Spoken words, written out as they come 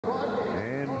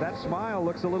And that smile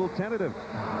looks a little tentative.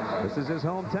 This is his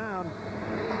hometown.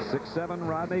 6'7"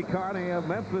 Rodney Carney of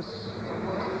Memphis.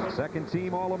 Second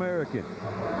team All-American.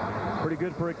 Pretty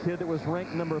good for a kid that was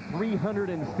ranked number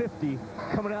 350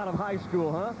 coming out of high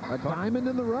school, huh? A diamond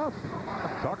in the rough.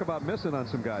 Talk about missing on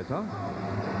some guys, huh?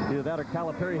 Either that or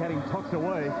Calipari had him tucked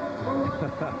away.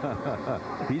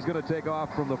 He's going to take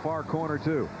off from the far corner,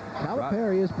 too.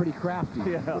 Calipari is pretty crafty.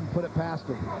 Yeah. Wouldn't put it past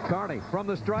him. Carney from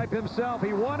the stripe himself.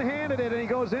 He one-handed it, and he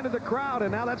goes into the crowd,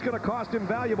 and now that's going to cost him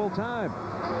valuable time.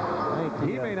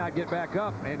 He may not get back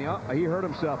up, and he hurt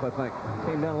himself, I think.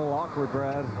 Came down a little awkward,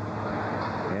 Brad.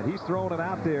 And he's throwing it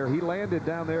out there. He landed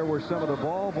down there where some of the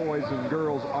ball boys and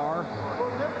girls are.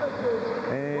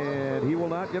 And he will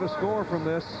not get a score from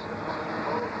this.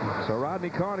 So Rodney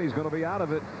Carney's going to be out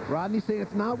of it. Rodney's saying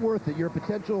it's not worth it. You're a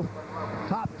potential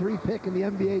top 3 pick in the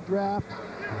NBA draft.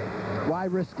 Why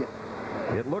risk it?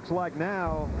 It looks like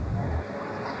now,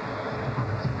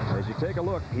 as you take a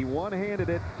look, he one-handed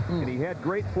it, and he had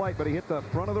great flight, but he hit the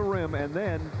front of the rim, and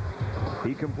then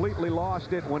he completely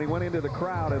lost it when he went into the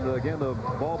crowd. And again, the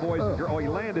ball boys and girls, he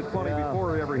landed funny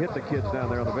before he ever hit the kids down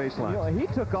there on the baseline. He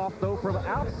took off, though, from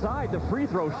outside the free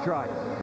throw stripe.